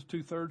gives us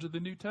 2/3 of the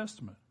New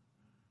Testament.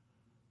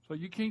 So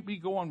you can't be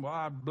going,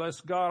 well,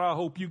 bless God, I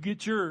hope you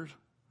get yours.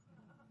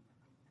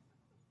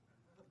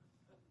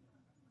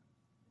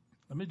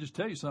 Let me just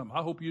tell you something.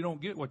 I hope you don't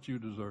get what you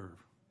deserve.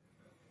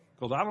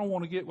 Because I don't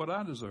want to get what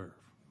I deserve.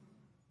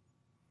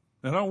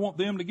 And I don't want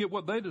them to get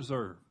what they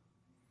deserve.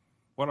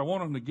 What I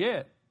want them to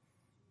get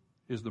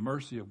is the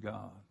mercy of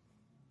God.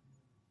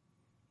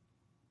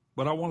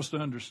 But I want us to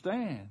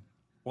understand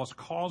what's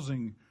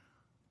causing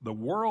the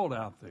world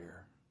out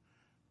there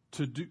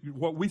to do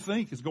what we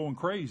think is going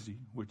crazy,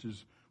 which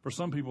is, for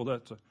some people,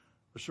 that's a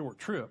short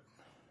trip.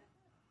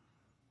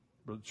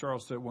 Brother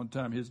Charles said one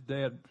time, his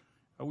dad,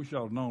 I wish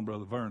y'all had known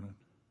Brother Vernon.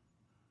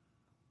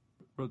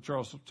 Brother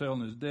Charles was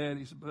telling his dad,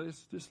 he said, but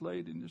it's this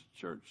lady in this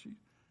church,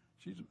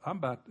 it's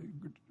about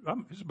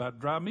to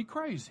drive me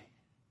crazy.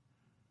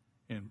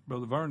 And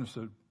Brother Vernon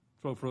said,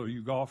 for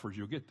you golfers,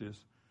 you'll get this.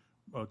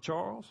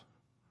 Charles,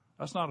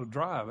 that's not a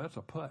drive, that's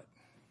a putt.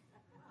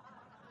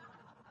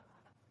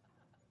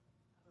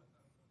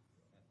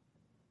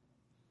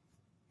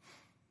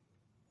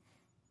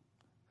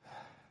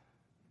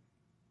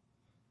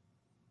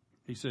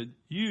 He said,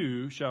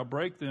 you shall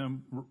break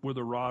them with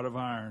a rod of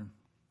iron.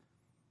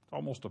 It's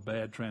almost a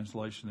bad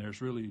translation there.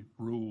 It's really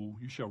rule.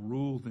 You shall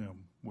rule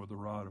them with a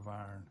rod of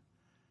iron.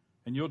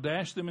 And you'll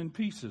dash them in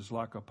pieces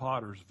like a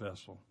potter's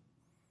vessel.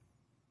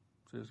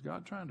 So is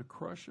God trying to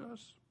crush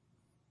us?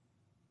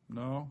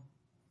 No.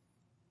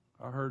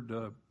 I heard,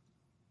 I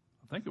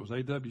think it was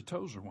A.W.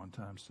 Tozer one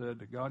time said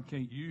that God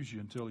can't use you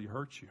until he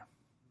hurts you.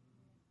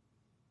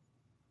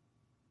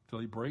 till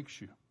he breaks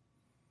you.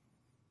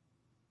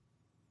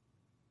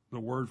 The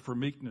word for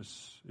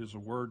meekness is a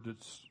word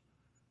that's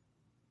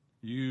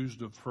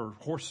used for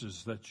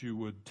horses that you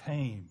would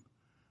tame.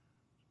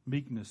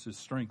 Meekness is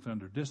strength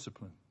under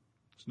discipline.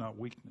 It's not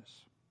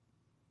weakness.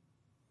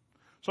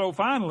 So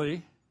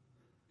finally,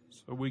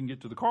 so we can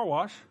get to the car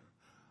wash,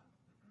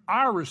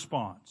 our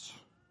response.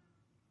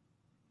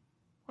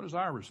 What is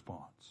our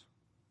response?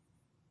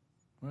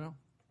 Well,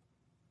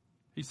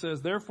 he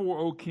says, therefore,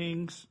 O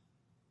kings,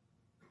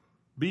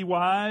 be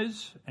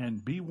wise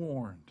and be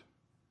warned,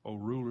 O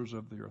rulers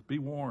of the earth. Be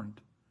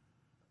warned.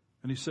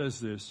 And he says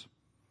this,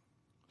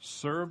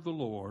 serve the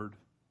Lord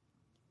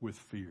with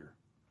fear.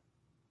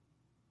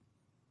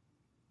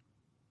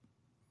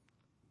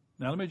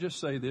 Now, let me just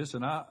say this,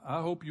 and I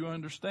hope you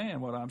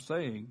understand what I'm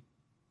saying,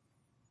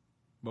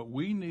 but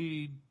we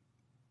need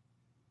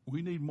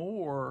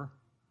more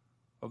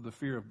of the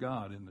fear of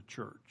God in the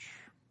church.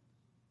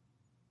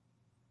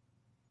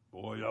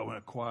 Boy, y'all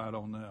went quiet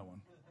on that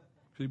one.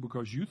 See,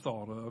 because you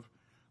thought of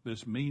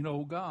this mean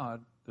old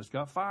God that's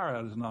got fire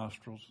out of his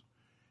nostrils,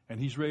 and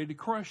he's ready to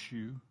crush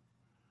you,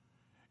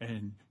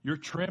 and you're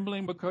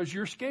trembling because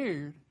you're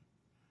scared.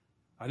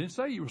 I didn't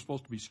say you were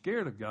supposed to be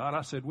scared of God.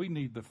 I said we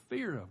need the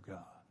fear of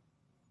God.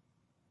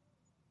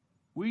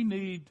 We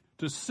need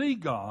to see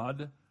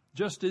God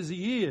just as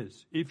he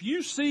is. If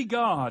you see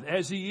God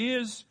as he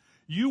is,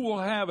 you will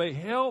have a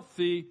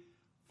healthy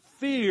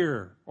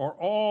fear or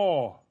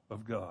awe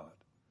of God.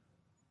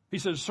 He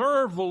says,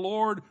 serve the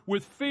Lord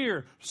with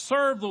fear.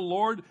 Serve the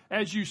Lord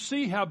as you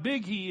see how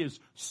big he is.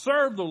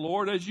 Serve the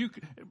Lord as you,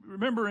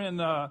 remember in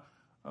the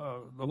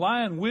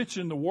Lion, Witch,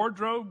 and the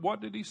Wardrobe,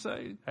 what did he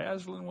say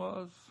Aslan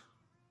was?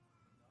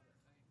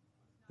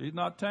 He's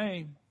not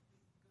tame,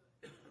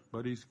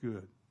 but he's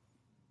good.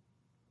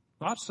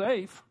 Not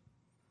safe,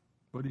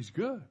 but he's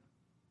good.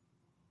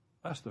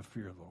 That's the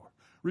fear of the Lord.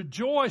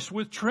 Rejoice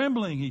with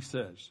trembling, he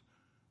says.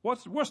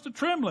 What's the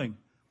trembling?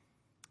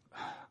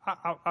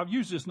 I've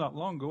used this not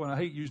long ago, and I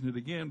hate using it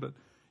again, but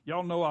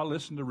y'all know I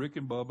listen to Rick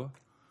and Bubba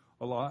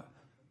a lot.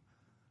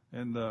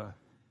 And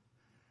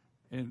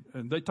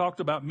they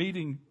talked about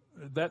meeting,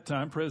 at that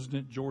time,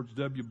 President George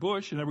W.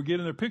 Bush, and they were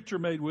getting their picture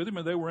made with him,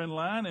 and they were in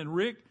line, and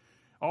Rick,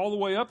 all the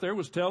way up there,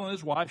 was telling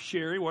his wife,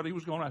 Sherry, what he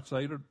was going to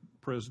say to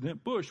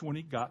President Bush when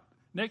he got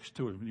next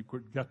to him. And he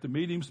got to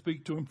meet him,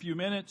 speak to him a few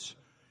minutes,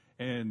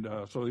 and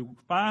so he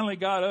finally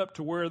got up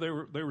to where they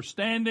were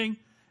standing,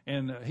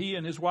 and he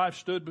and his wife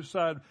stood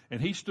beside, and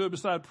he stood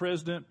beside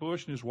President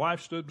Bush, and his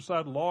wife stood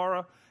beside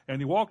Laura, and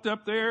he walked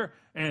up there,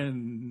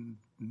 and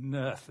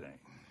nothing.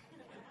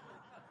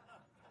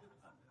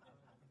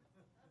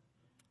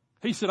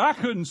 He said, I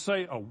couldn't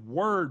say a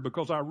word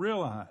because I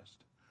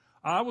realized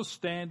I was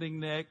standing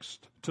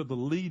next to the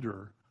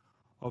leader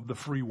of the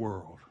free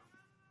world.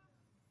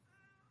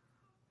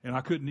 And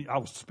I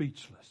was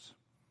speechless.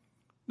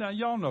 Now,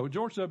 y'all know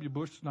George W.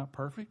 Bush is not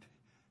perfect.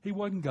 He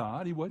wasn't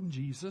God. He wasn't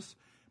Jesus.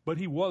 But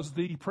he was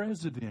the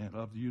president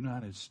of the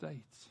United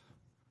States.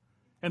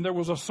 And there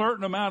was a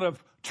certain amount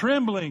of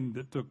trembling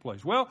that took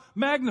place. Well,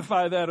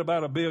 magnify that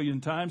about 1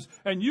 billion times,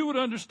 and you would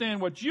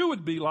understand what you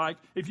would be like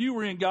if you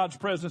were in God's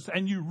presence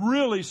and you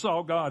really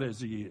saw God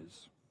as he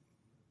is.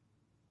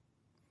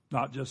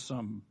 Not just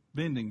some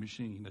vending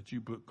machine that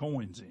you put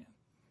coins in.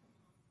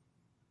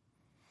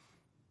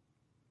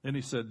 Then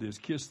he said this,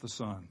 kiss the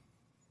Son.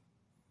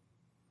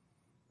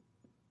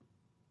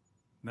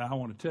 Now I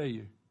want to tell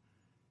you,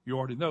 you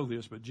already know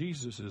this, but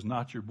Jesus is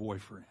not your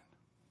boyfriend.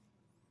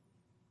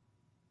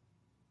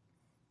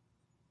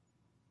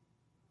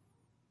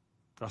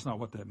 That's not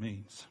what that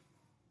means.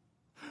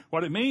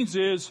 What it means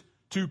is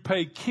to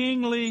pay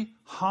kingly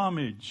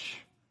homage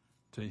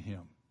to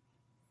him.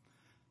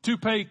 To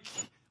pay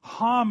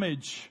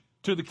homage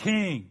to the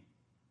king.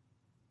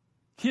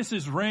 Kiss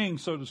his ring,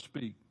 so to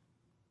speak.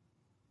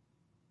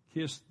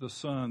 Kiss the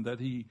Son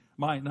that he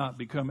might not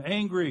become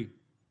angry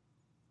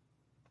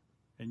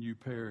and you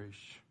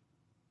perish,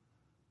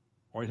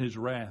 or his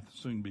wrath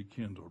soon be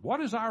kindled.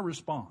 What is our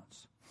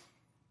response?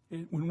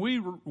 When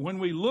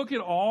we look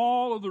at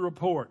all of the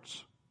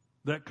reports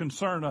that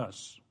concern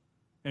us,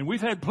 and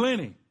we've had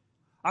plenty,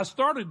 I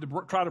started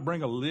to try to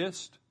bring a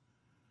list,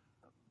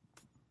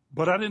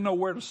 but I didn't know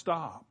where to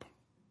stop.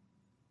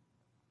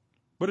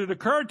 But it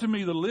occurred to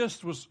me the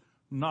list was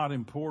not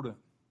important.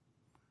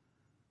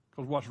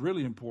 Because what's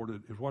really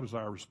important is what is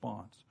our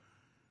response.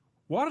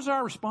 What is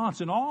our response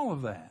in all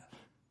of that?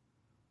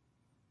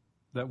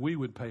 That we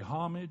would pay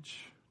homage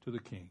to the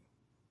King.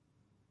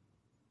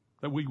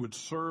 That we would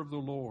serve the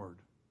Lord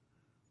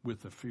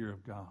with the fear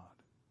of God.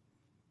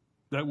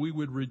 That we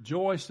would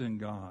rejoice in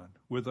God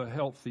with a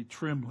healthy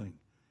trembling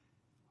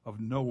of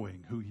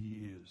knowing who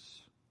he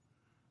is.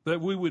 That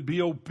we would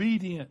be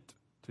obedient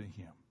to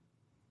him.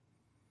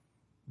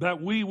 That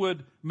we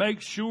would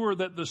make sure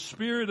that the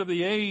spirit of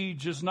the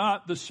age is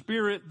not the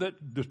spirit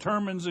that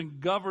determines and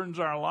governs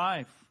our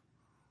life,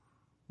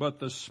 but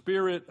the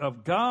Spirit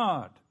of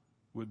God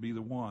would be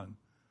the one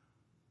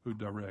who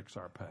directs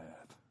our path.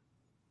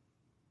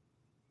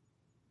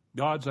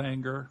 God's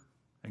anger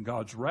and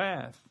God's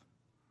wrath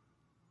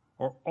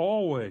are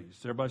always,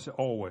 everybody say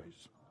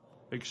always,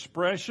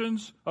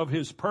 expressions of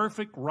His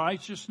perfect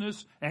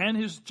righteousness and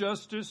His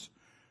justice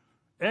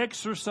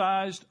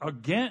exercised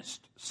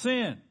against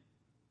sin,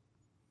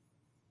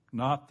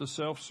 not the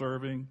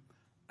self-serving,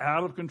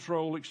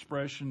 out-of-control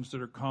expressions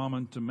that are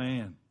common to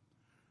man.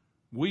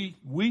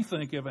 We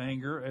think of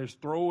anger as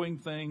throwing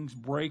things,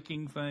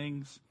 breaking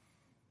things.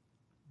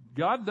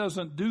 God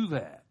doesn't do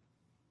that.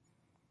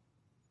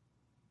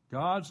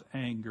 God's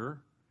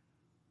anger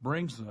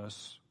brings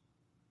us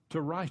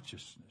to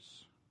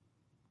righteousness.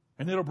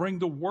 And it'll bring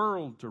the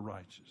world to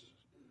righteousness.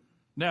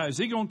 Now, is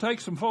He going to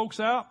take some folks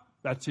out?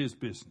 That's His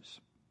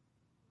business.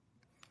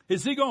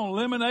 Is He going to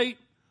eliminate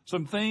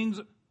some things?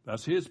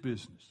 That's His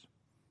business.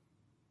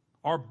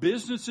 Are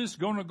businesses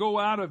going to go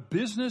out of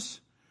business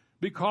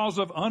because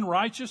of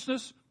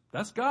unrighteousness?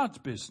 That's God's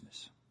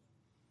business.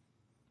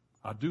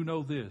 I do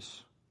know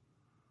this,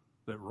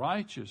 that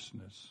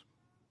righteousness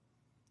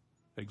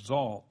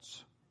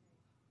exalts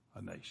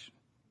a nation.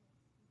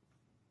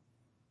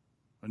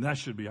 And that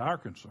should be our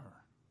concern,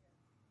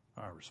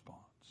 our response.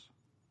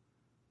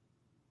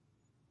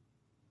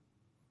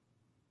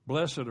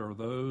 Blessed are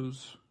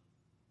those,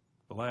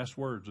 the last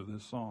words of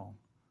this song,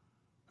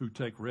 who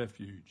take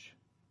refuge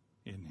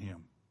in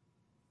Him.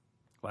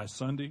 Last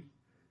Sunday,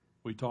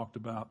 we talked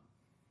about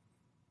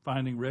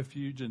finding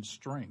refuge and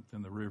strength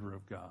in the river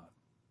of God.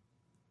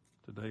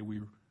 Today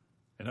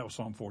and that was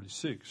Psalm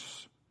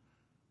 46.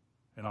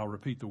 And I'll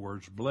repeat the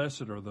words,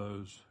 blessed are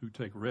those who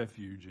take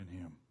refuge in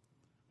Him.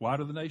 Why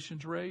do the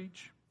nations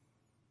rage?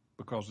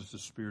 Because it's the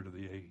spirit of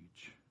the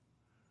age.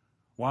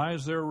 Why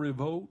is there a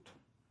revolt?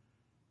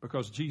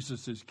 Because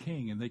Jesus is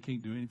king and they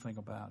can't do anything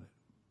about it.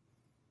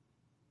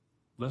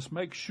 Let's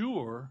make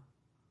sure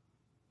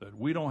that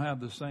we don't have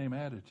the same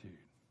attitude.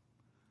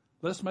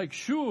 Let's make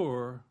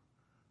sure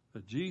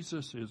that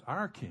Jesus is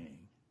our King,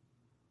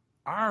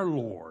 our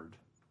Lord,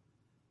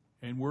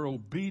 and we're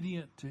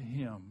obedient to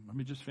Him. Let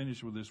me just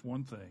finish with this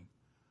one thing.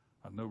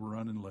 I know we're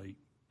running late.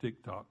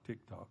 Tick-tock,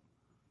 tick-tock.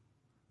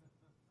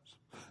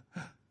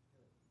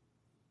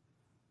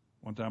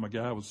 One time a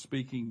guy was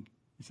speaking.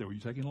 He said, well,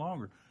 you're taking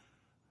longer.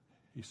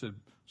 He said,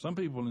 some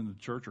people in the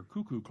church are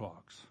cuckoo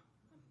clocks.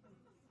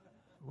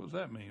 What does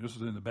that mean? This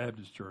is in the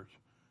Baptist church.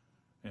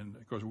 And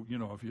of course, you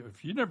know,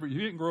 if you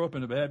didn't grow up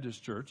in a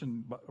Baptist church,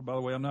 and by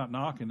the way, I'm not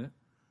knocking it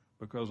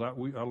because I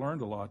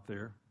learned a lot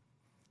there.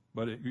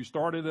 But you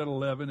started at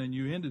 11 and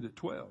you ended at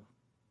 12,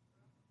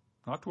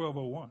 not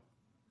 12:01.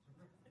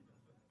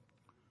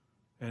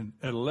 And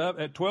at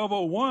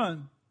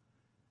 12:01,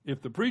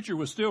 if the preacher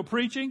was still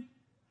preaching,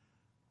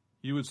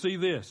 you would see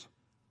this.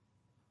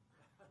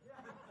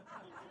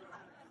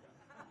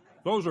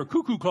 Those are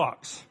cuckoo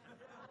clocks.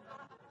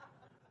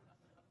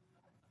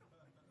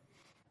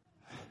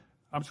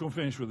 I'm just going to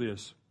finish with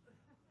this.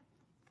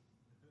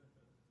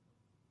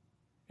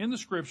 In the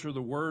scripture,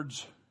 the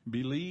words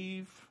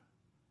believe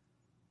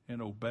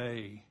and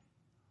obey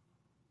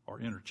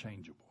are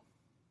interchangeable.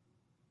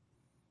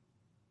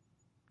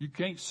 You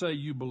can't say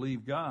you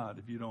believe God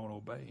if you don't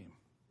obey Him.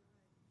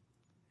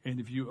 And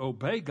if you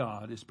obey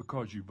God, it's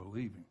because you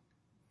believe Him.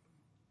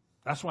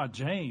 That's why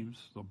James,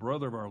 the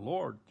brother of our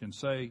Lord, can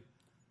say,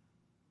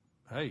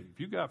 hey, if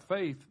you got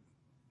faith,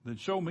 then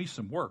show me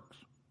some works.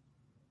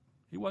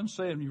 He wasn't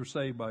saying you were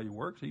saved by your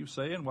works. He was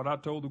saying what I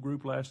told the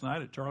group last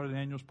night at Charlie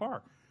Daniels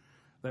Park,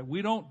 that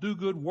we don't do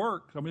good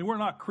works. I mean, we're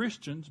not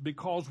Christians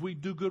because we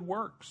do good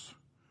works,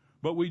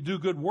 but we do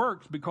good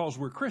works because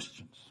we're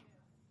Christians.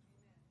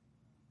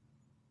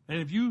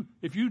 And if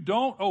you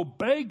don't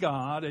obey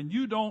God and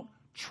you don't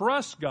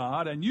trust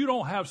God and you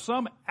don't have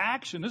some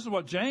action, this is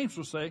what James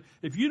will say,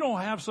 if you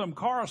don't have some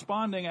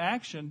corresponding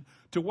action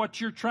to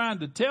what you're trying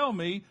to tell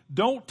me,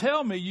 don't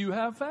tell me you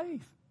have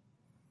faith.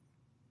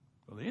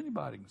 Well,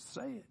 anybody can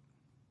say it.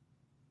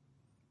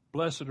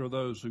 Blessed are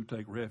those who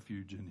take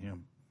refuge in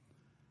Him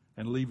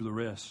and leave the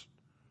rest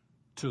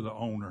to the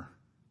owner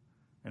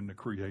and the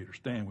Creator.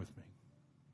 Stand with me.